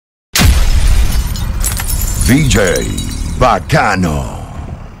DJ Bacano.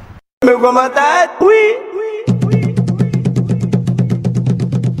 Me voy a matar, uy.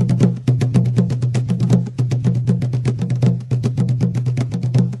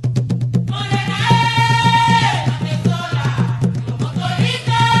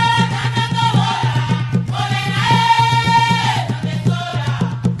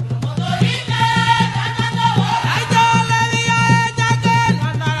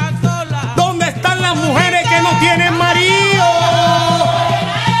 Tienen marido.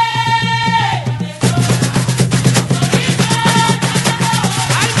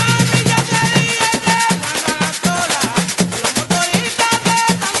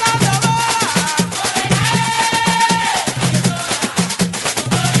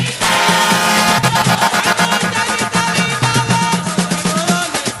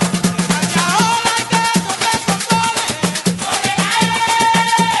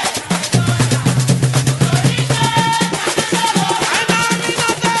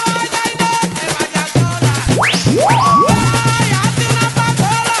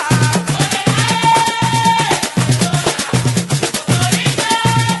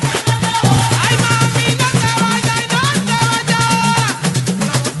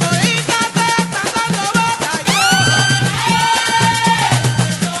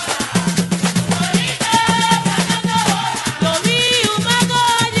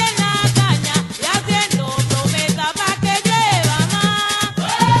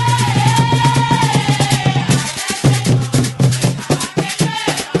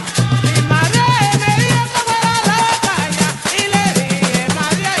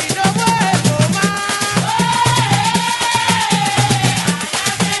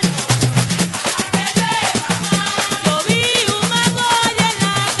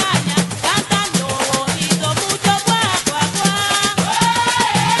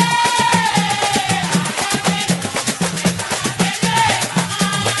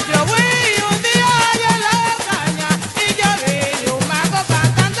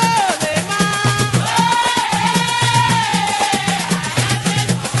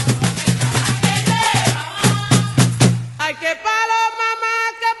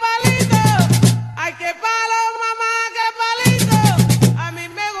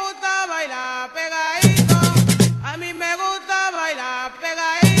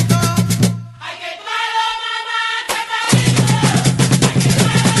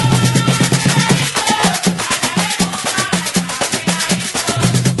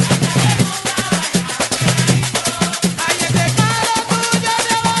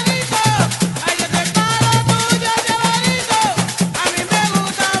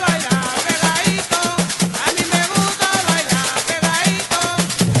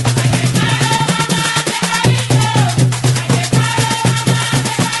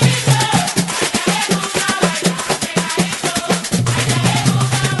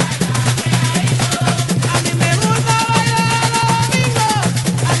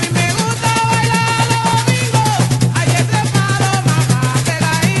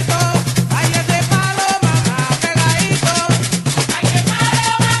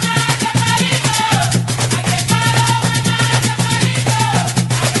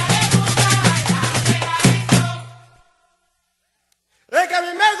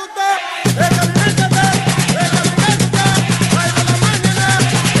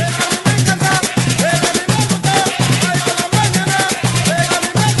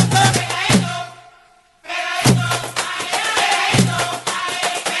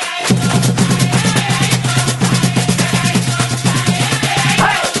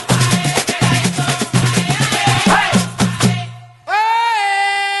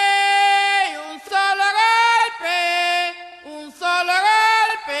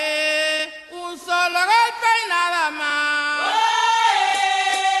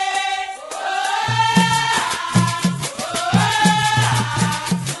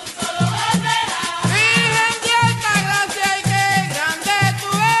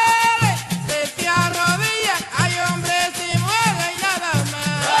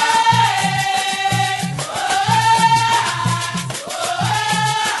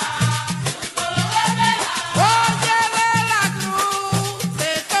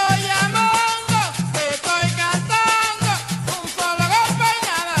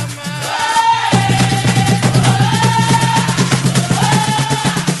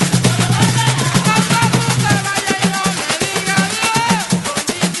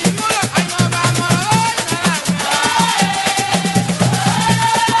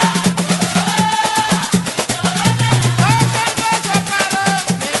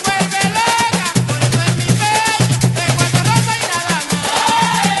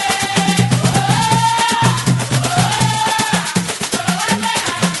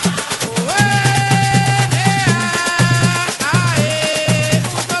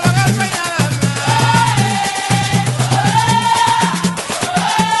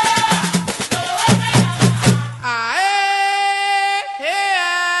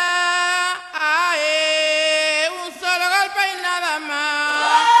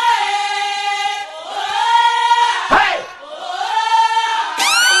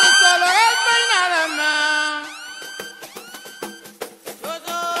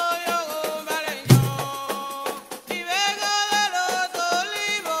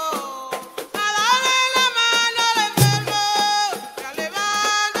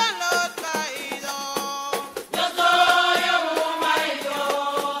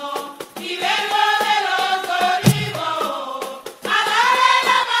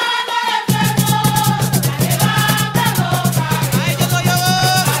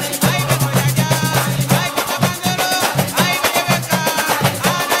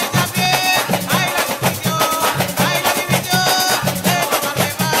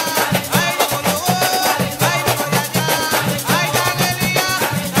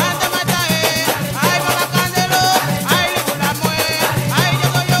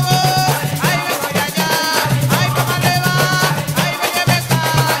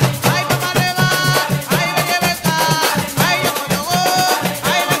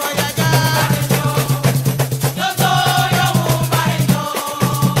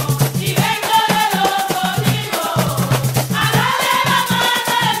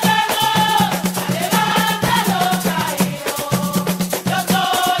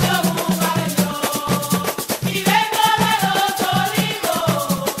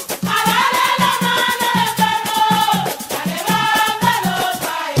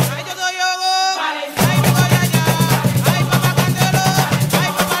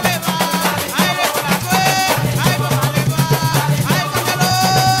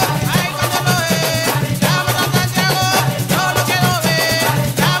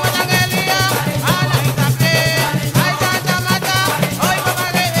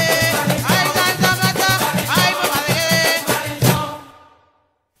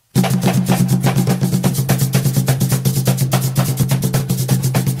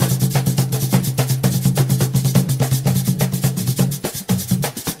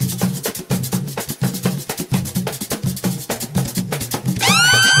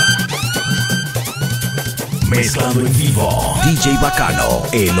 Mezclando en vivo. DJ Bacano,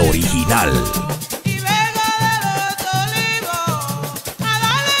 el original.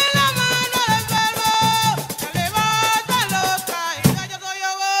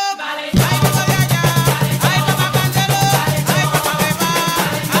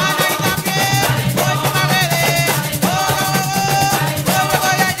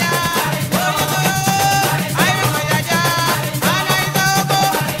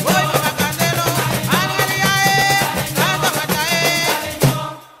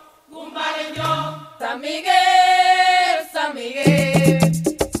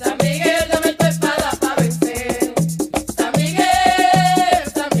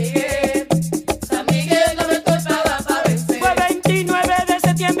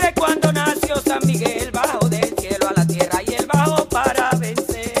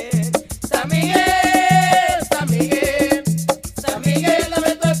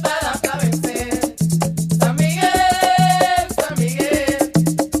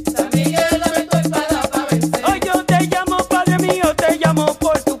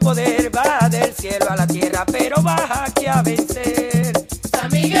 Pero baja aquí a vencer.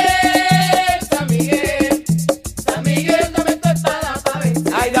 San Miguel, San Miguel, San Miguel, dame tu espada para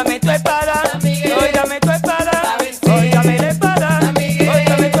vencer. Ay, dame tu espada. San Miguel, hoy dame tu espada. pa' vencer. Hoy dame la espada. San Miguel, hoy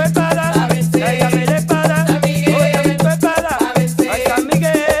dame tu espada. pa' vencer. Ay, dame la espada. San Miguel, hoy dame tu espada. pa' vencer. Ay, San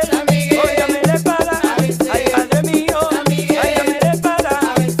Miguel, San Miguel, hoy dame la espada. pa' vencer. Ay, Padre mío, San Miguel, ay, dame la espada.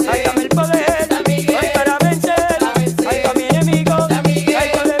 pa' vencer. Ay, dame el poder. San Miguel, hoy para vencer. pa' vencer. Ay, pa' mi enemigo. San Miguel, ay,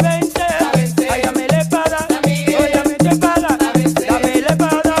 para vencer. pa' vencer. Ay, dame la espada. San Miguel, hoy dame tu espada. pa' vencer. Dame la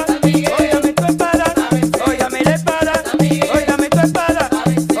espada. San Miguel, hoy dame tu espada. pa' vencer. Hoy dame la espada. San Miguel, hoy dame tu espada. pa'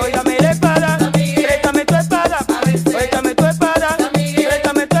 vencer. Hoy dame la espada. San Miguel, préstame tu espada. pa' vencer. Hoy dame tu espada. San Miguel,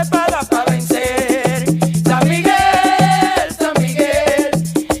 préstame tu espada para vencer. San Miguel, San Miguel,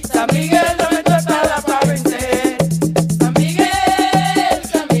 San Miguel, dame tu espada para vencer. San Miguel,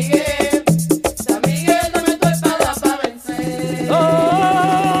 San Miguel, San Miguel, dame tu espada para vencer. Oh,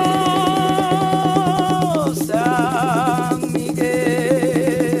 San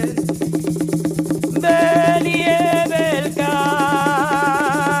Miguel,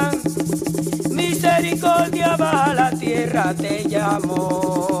 Believelcan, misericordia va a la tierra, te llamo.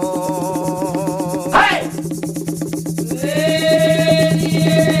 ¡Hey!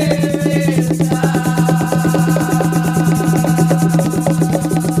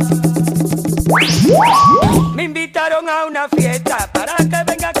 Me invitaron a una fiesta para que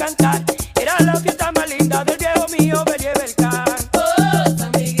venga a cantar. Era la fiesta más linda del viejo mío, Believelcan. Oh,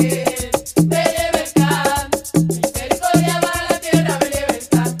 San Miguel, Believelcan, misericordia va a la tierra,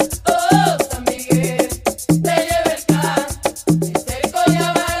 Believelcan. Oh, San Miguel, Believelcan,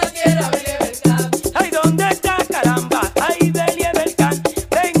 misericordia va a la tierra, Believelcan. Ay, ¿dónde está caramba? Ay, Believelcan,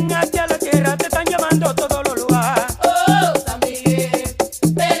 ven hacia la tierra, te están llamando todos los lugares. Oh, San Miguel,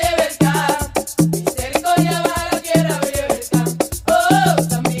 Believelcan, misericordia va a la tierra, Believelcan. Oh,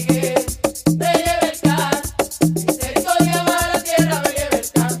 San Miguel, Believelcan, misericordia va a la tierra,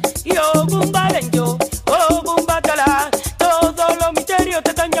 Believelcan. Y oh, bumbalen yo, oh, bumbatala, todos los misterios te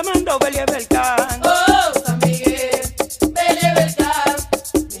están llamando, Believelcan. Oh, San Miguel, Believelcan,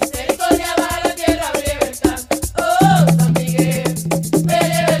 misericordia va a la tierra, Believelcan. Oh, San Miguel,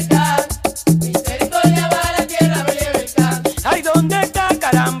 Believelcan, misericordia va a la tierra, Believelcan. Ay, ¿dónde está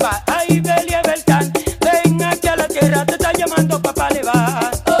caramba? Ay, Believelcan, ven hacia la tierra, te están llamando, papá le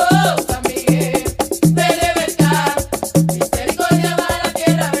va. Oh, San Miguel, Believelcan, misericordia va a la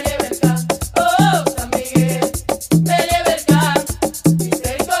tierra, Believelcan. Oh, San Miguel, Believelcan,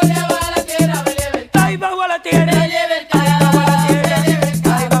 misericordia va a la tierra, Believelcan. Ay, bajo a la tierra, Believelcan, ay, bajo a la tierra,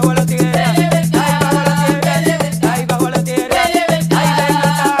 Believelcan, ay, bajo a la tierra, ay, bajo a la tierra, ay, bajo a la tierra, ay, ven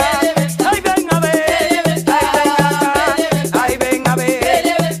acá, ay, ven a ver, ay, ven a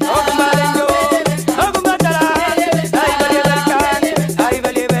ver, oh, compadre yo, oh, combatala, ay, Believelcan, ay,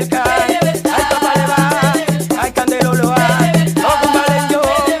 Believelcan, ay, papá le va, ay, candelo lo va, oh, compadre yo,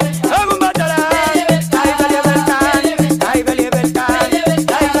 oh, combatala, ay, Believelcan, ay, Believelcan,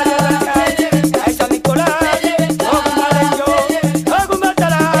 ay, Believelcan, ay, San Nicolás, oh, compadre yo, oh,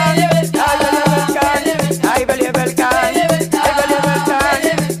 combatala, ay, Believelcan, ay, Believelcan, ay, Believelcan,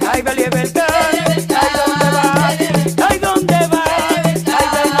 ay, Believelcan, ay, ¿dónde va? Ay,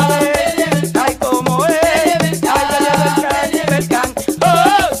 ven a ver, ay, cómo es, ay, Believelcan,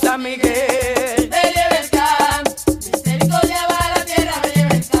 oh, San Miguel. Believelcan, misericordia va a la tierra,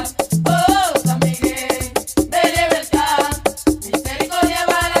 Believelcan. Oh, San Miguel, Believelcan, misericordia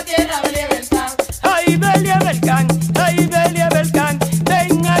va a la tierra, Believelcan. Ay, Believelcan,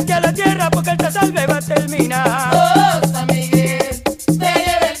 ven hacia la tierra porque esta salve va a terminar. Oh, San Miguel,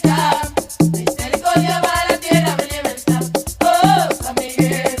 Believelcan, misericordia va a la tierra,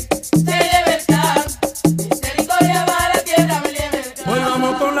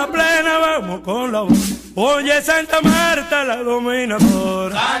 con la plena, vamos con la voz. Oye, Santa Marta, la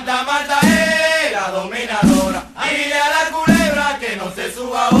dominadora. Santa Marta es la dominadora. Dile a la culebra que no se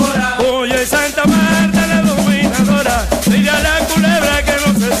suba ahora. Oye, Santa Marta, la dominadora. Dile a la culebra que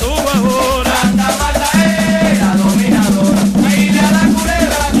no se suba ahora. Santa Marta es la dominadora. Dile a la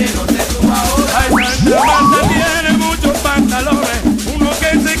culebra que no se suba ahora. Ay, Santa Marta tiene muchos pantalones, uno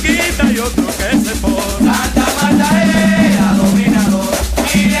que se quita y otro que se pone. Santa Marta es la dominadora.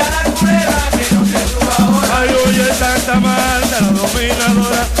 Dile a la culebra que no se suba ahora. Ay, oye, Santa Marta, la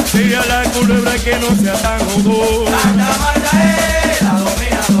dominadora. Dile a la culebra que no sea tan jugona. Santa Marta es la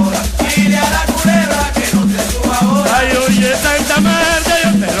dominadora. Dile a la culebra que no se suba ahora. Ay, oye, Santa Marta,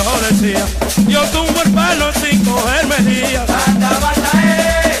 yo te lo decía, yo tumbo el palo sin coger mejillas. Santa Marta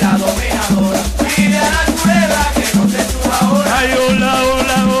es la dominadora. Dile a la culebra que no se suba ahora. Ay, hola,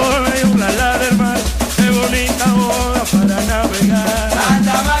 hola, hola, y hola, la del mar, qué bonita ola para navegar.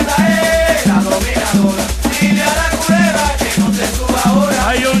 Santa Marta es la dominadora. Dile a la culebra que no se suba ahora.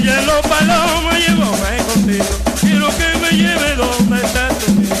 Ay, oye, los palomas, llévame contigo, quiero que me lleve donde está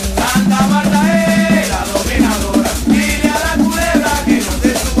tu vida. Santa Marta es la dominadora. Dile a la culebra que no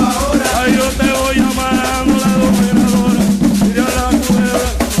se suba ahora. Ay, yo te voy llamando la dominadora, dile a la culebra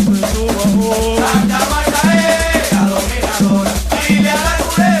que no se suba ahora. Santa Marta es la dominadora. Dile a la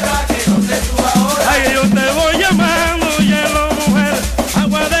culebra que no se suba ahora. Ay, yo te voy llamando, hielo, mujer,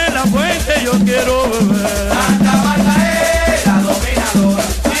 agua de la fuente yo quiero beber. Santa Marta es la dominadora.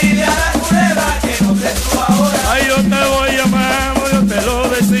 Dile a la culebra que no se suba ahora. Ay, yo te voy llamando, yo te lo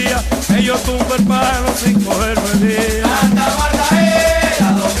decía, que yo tumbo el palo sin coger medida. Santa Marta es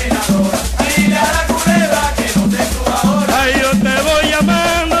la dominadora. Dile a la culebra que no se suba ahora. Ay, yo te voy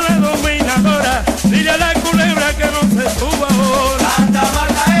llamando, la dominadora, dile a la culebra que no se suba ahora. Santa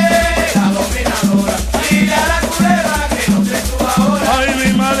Marta es la dominadora. Dile a la culebra que no se suba ahora. Ay,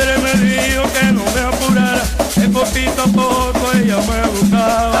 mi madre me dijo que no me apurara, que poquito a poco ella me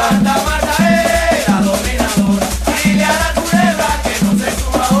buscaba. Santa Marta es la dominadora. Dile a la culebra que no se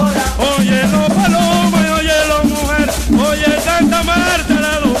suba ahora. Oye, los palomas, y oye, los mujeres, oye, Santa Marta,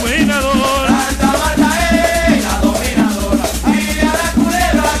 la dominadora. Santa Marta es la dominadora. Dile a la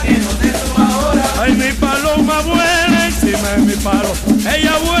culebra que no se suba ahora. Ay, mi paloma vuela encima de mi palo,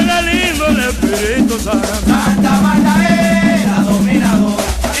 ella vuela lindo el Espíritu Santo. Santa Marta es la dominadora.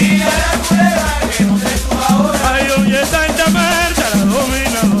 Dile a la culebra que no se suba ahora. Ay, oye, Santa Marta, la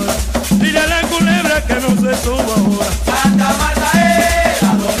dominadora, dile a la culebra que no se suba ahora. Santa Marta es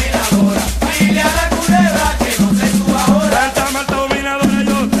la dominadora. Dile a la culebra que no se suba ahora. Santa Marta dominadora,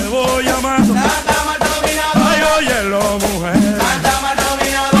 yo te voy llamando. Santa Marta dominadora. Ay, oye, los mujeres. Santa Marta Ay,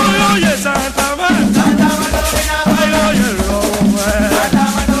 dominadora. oye, Santa Marta. Santa Marta Ay, dominadora. oye, los mujeres. Santa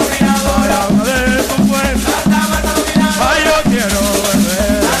Marta dominadora. Agua de tu fuente. Santa Marta dominadora. Ay,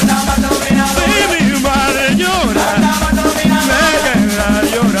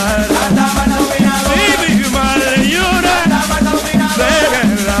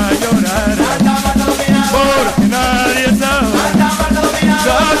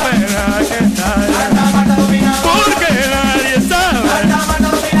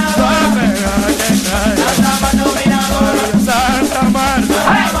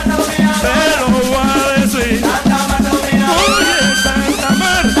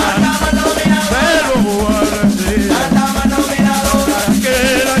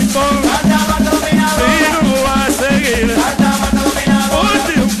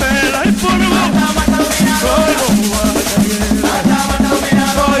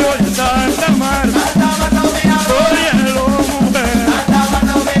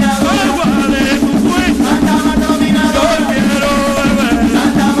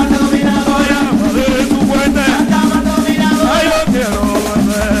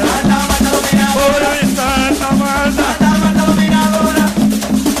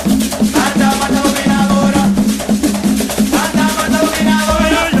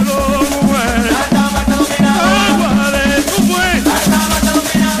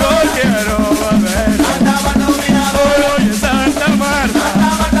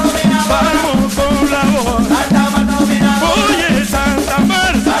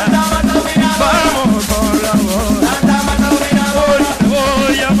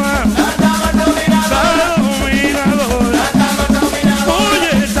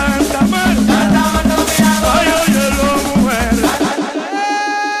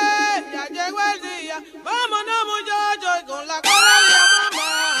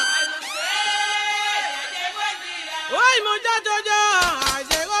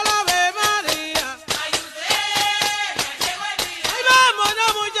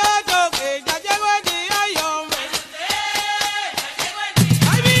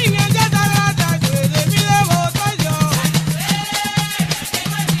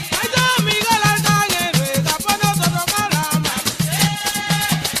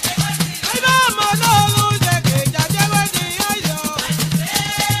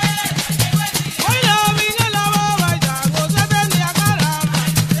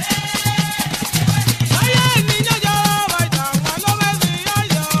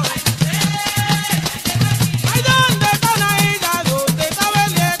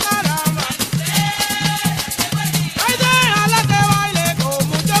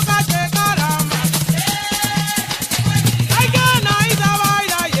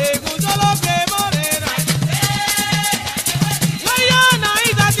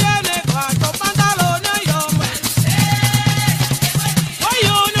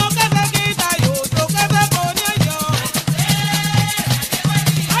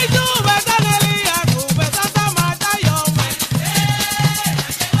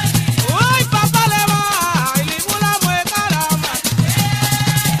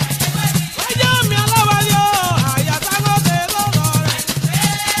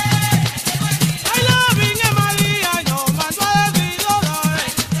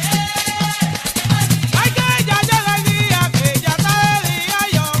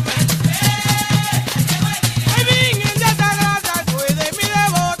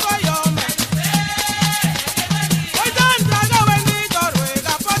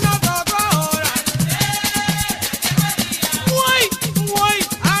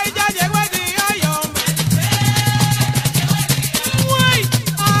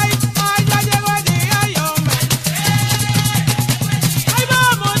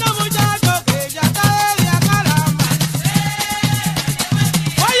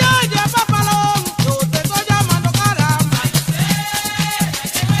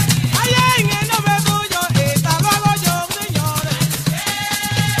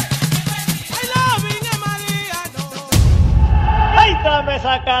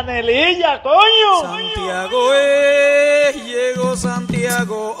 esa canelilla, coño. Santiago llegó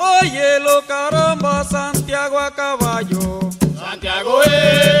Santiago, óyelo caramba, Santiago a caballo. Santiago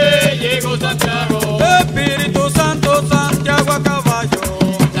llegó Santiago. Espíritu Santo, Santiago a caballo.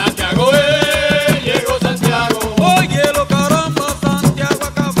 Santiago llegó Santiago. Óyelo caramba, Santiago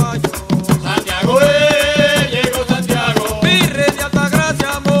a caballo. Santiago llegó Santiago. Virrey de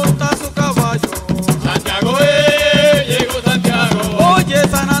Altagracia monta su caballo. Santiago llegó Santiago. Oye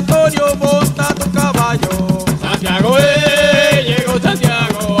San Antonio monta tu caballo. Santiago llegó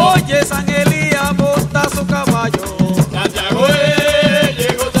Santiago. Oye San Elías monta su caballo. Santiago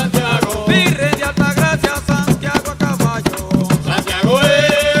llegó Santiago. Virrey de Altagracia, Santiago a caballo. Santiago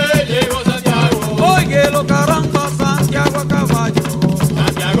llegó Santiago. Óyelo caramba, Santiago a caballo.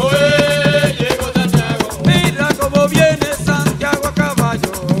 Santiago llegó Santiago. Mira cómo viene Santiago a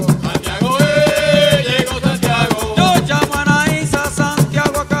caballo. Santiago llegó Santiago. Yo llamo a Anaísa,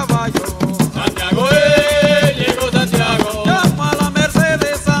 Santiago a caballo. Santiago llegó Santiago. Llamo a la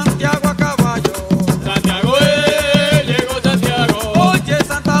Mercedes, Santiago a caballo. Santiago llegó Santiago. Oye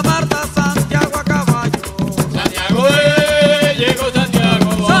Santa Marta, Santiago a caballo. Santiago llegó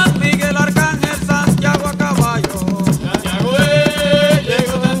Santiago. San Miguel Arcángel, Santiago a caballo. Santiago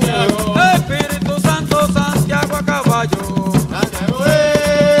llegó Santiago. Espíritu Santo, Santiago a caballo. Santiago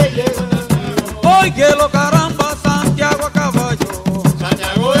llegó Santiago. Óyelo caramba, Santiago a caballo.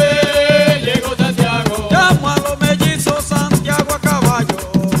 Santiago llegó Santiago. Llamo a los mellizos, Santiago a caballo.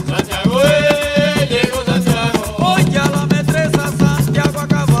 Santiago llegó Santiago. Oye a la metresa, Santiago a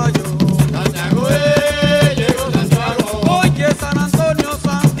caballo. Santiago llegó Santiago. Oye San Antonio,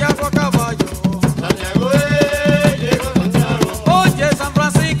 Santiago a caballo. Santiago llegó Santiago. Oye San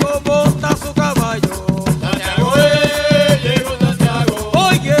Francisco monta su caballo. Santiago llegó Santiago.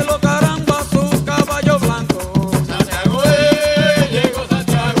 Óyelo caramba, su caballo blanco. Santiago llegó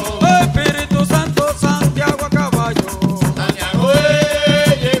Santiago. Espíritu Santo, Santiago a caballo. Santiago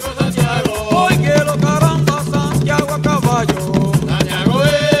llegó Santiago. Óyelo caramba, Santiago a caballo. Santiago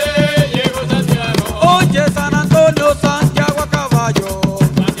llegó Santiago. Oye San Antonio, Santiago a caballo.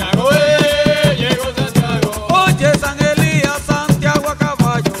 Santiago llegó Santiago. Oye San Elías, Santiago a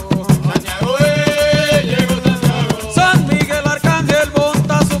caballo. Santiago llegó Santiago. San Miguel Arcángel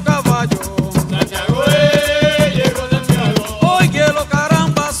monta su caballo. Santiago llegó Santiago. Óyelo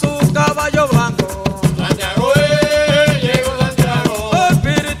caramba, su caballo blanco. Santiago llegó Santiago.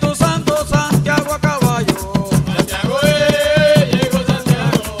 Espíritu Santo, Santiago a caballo. Santiago llegó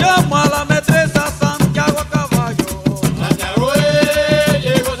Santiago. Llamo a la metresa, Santiago a caballo. Santiago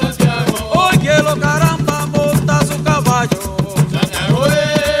llegó Santiago. Óyelo caramba, monta su caballo. Santiago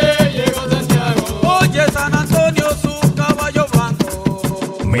llegó Santiago. Oye San Antonio, su caballo blanco.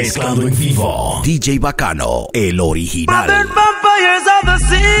 Mezclando en vivo. DJ Bacano, el original. Modern vampires of the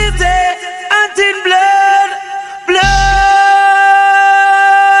city, until blood, blood.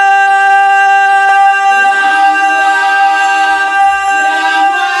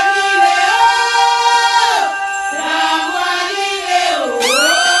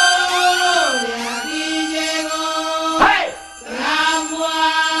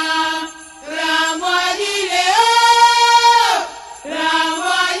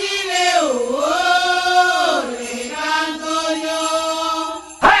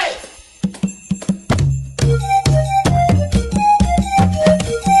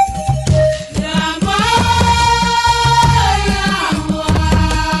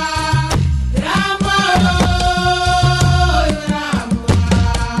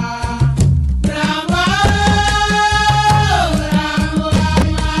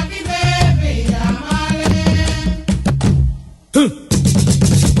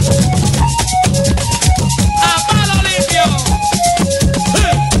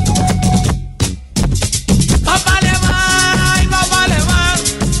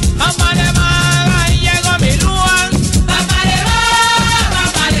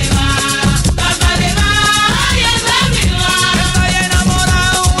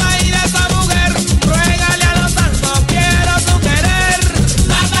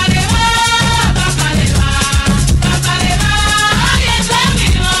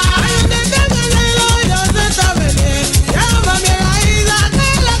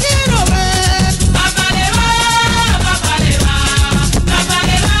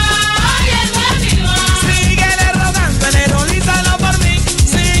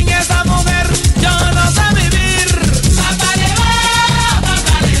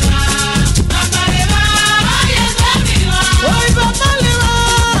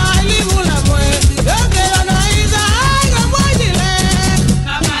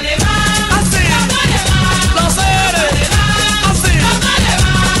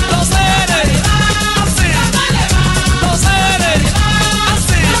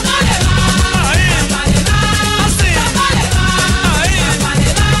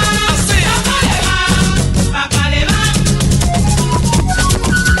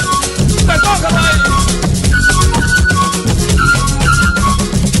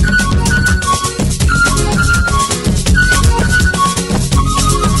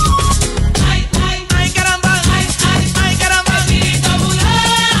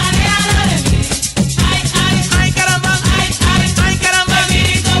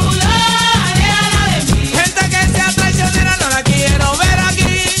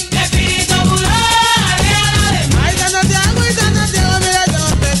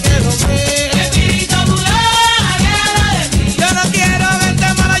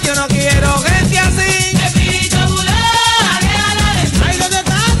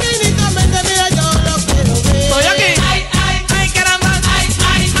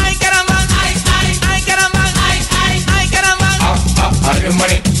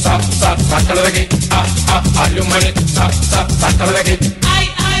 sácalo de aquí, hazle un manito, sácalo de aquí. Ay,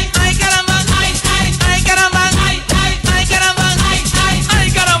 ay, ay, caramba, ay, ay, ay, caramba, ay, ay, ay, caramba, ay, ay,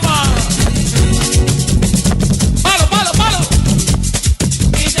 ay, caramba. Palo, palo, palo.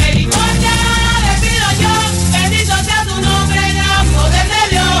 Misericordia le pido yo, bendito sea tu nombre, gran poder de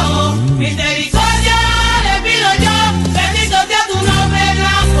Dios. Misericordia le pido yo, bendito sea tu nombre,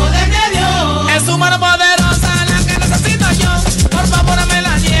 gran poder de Dios. Es su mano poderosa la que necesito yo. Por favor, no me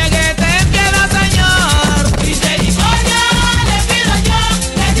la niegue, ten piedad, Señor. Misericordia le pido yo,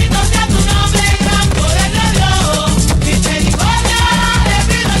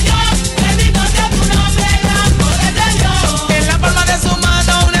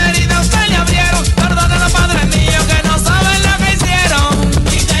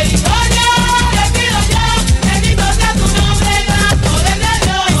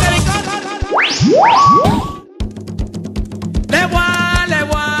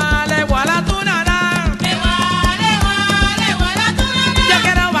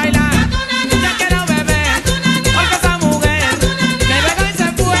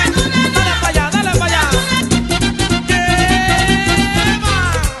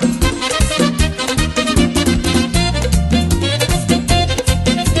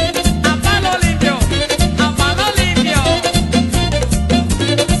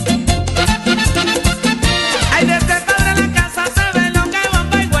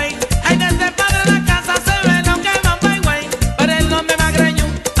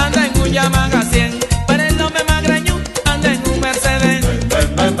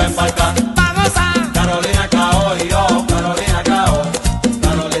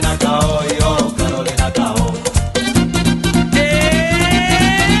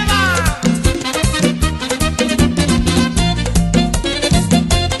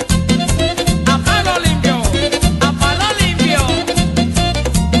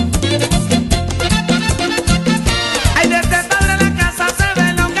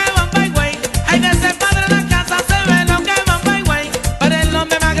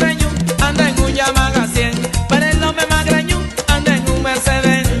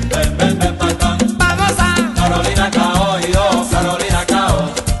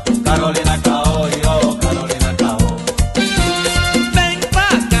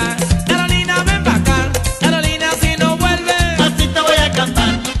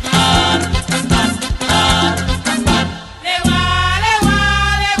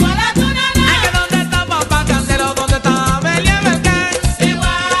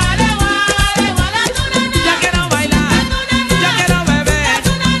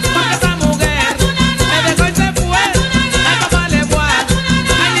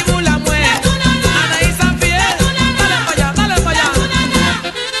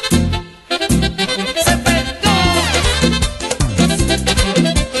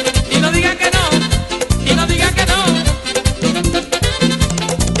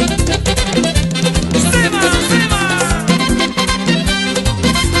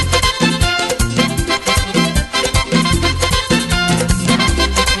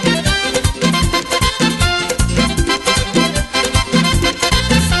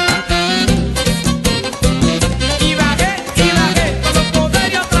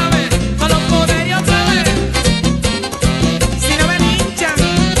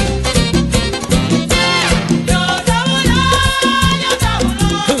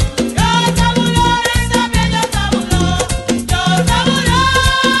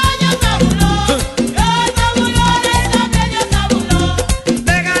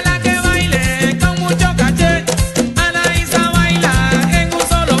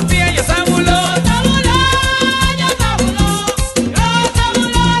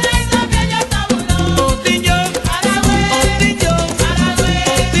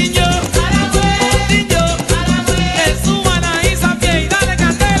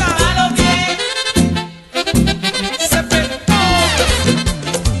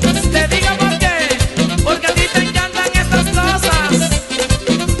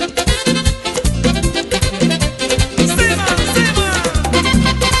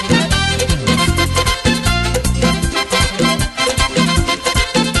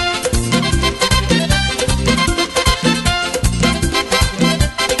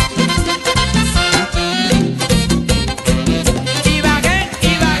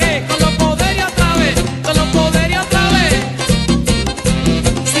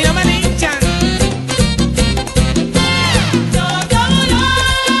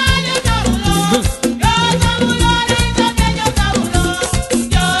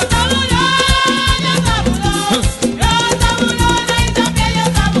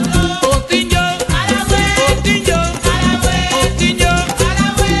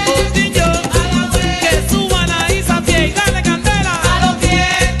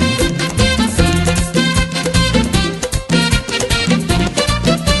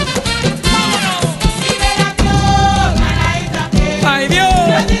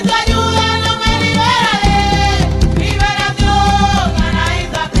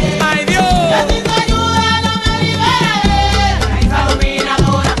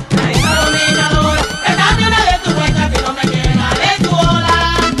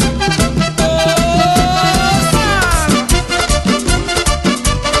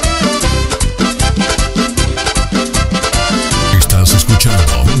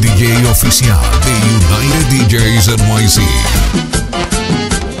 oficial de United DJs NYC.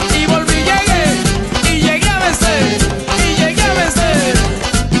 Y volví, llegué a vencer,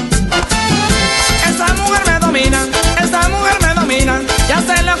 Esta mujer me domina, ya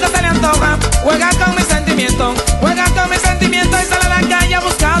sé lo que se le antoja. Juega con mis sentimientos y sale a la calle a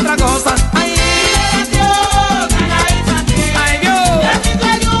buscar otra cosa. Ay, liberación, ay Dios, necesito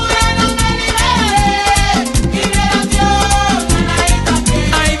ayuda, no me liberes. Liberación,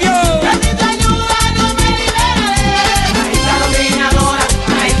 ay Dios, necesito ayuda, no me liberes. Ahí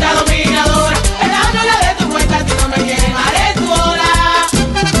está dominadora, el año de tu cuenta si no me quieren haré tu hora.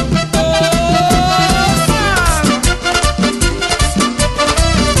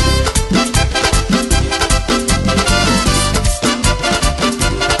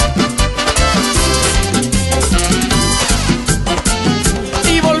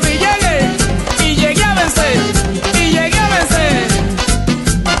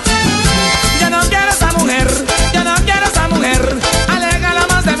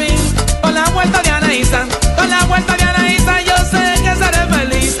 Con la vuelta de Anaísa yo sé que seré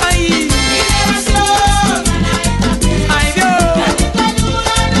feliz. Ay, liberación, ay Dios, necesito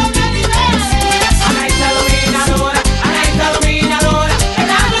ayuda, no me liberes. Anaísa dominadora, el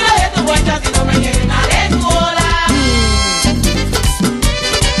ángulo de tu vuelta si no me quieren haré tu hora.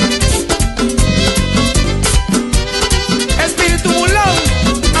 Espíritu burlón,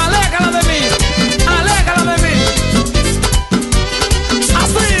 aléjala de mí.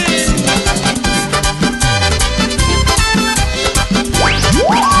 Así.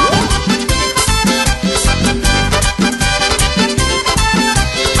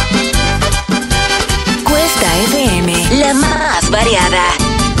 La más variada.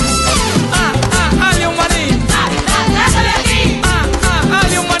 Ali un maní. Dásale aquí.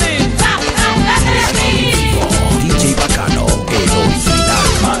 Ali un maní. Dásale aquí. DJ Bacano, el original.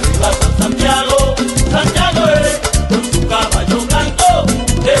 Arriba San Santiago, Santiago es, con su caballo blanco,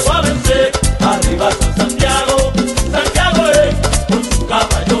 llegó a vencer. Arriba San Santiago, Santiago es, con su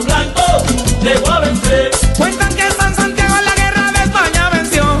caballo blanco, llegó a vencer. Cuentan que San Santiago en la guerra de España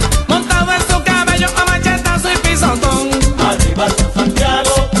venció, montado en su caballo a machetazo y pisotón. Arriba San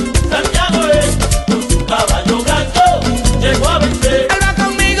Santiago, Santiago es, con su caballo blanco, llegó a vencer. Él va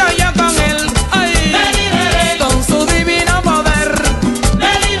conmigo, yo con él. Ay, Me liberé, con su divino poder.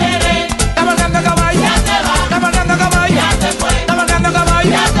 me liberé, Cabalgando caballo, ya se va, cabalgando caballo, ya se fue, cabalgando caballo,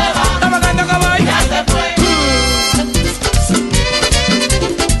 ya se va, cabalgando caballo. ya se fue.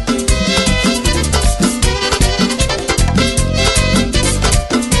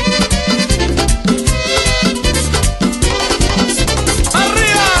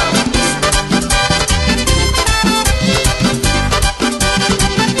 ¡Arriba!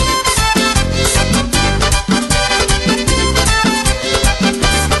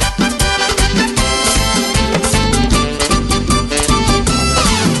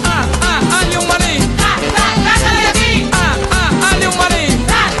 Ali un maní. Dásale aquí, Ali un maní.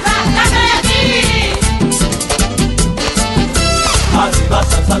 dásale aquí. Arriba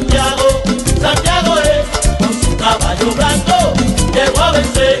San Santiago, Santiago es, con su caballo blanco, llegó a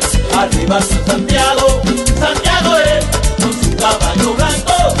vencer. Arriba San Santiago, Santiago es, con su caballo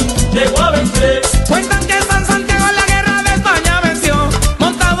blanco, llegó a vencer. Cuentan que San Santiago en la guerra de España venció,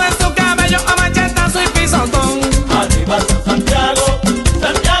 montado en su caballo a machetazo y pisotón. Arriba San Santiago,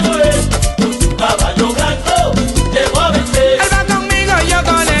 Santiago es, con su caballo blanco, llegó a vencer. Él va conmigo, yo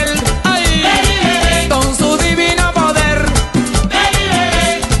con él. Ay, Me liberé, con su divino poder. me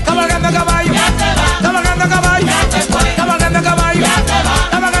liberé, Cabalgando caballo, ya se va, cabalgando caballo, ya se fue, cabalgando caballo, ya se va,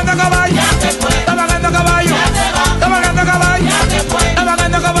 cabalgando caballo, ya se fue, cabalgando caballo, ya se va, cabalgando caballo, ya se fue,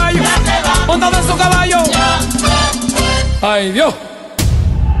 cabalgando caballo, ya se va, montado en su caballo. ya se fue. Ay, Dios.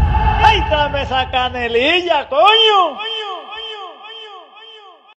 ¡Ay, dame esa canelilla, coño!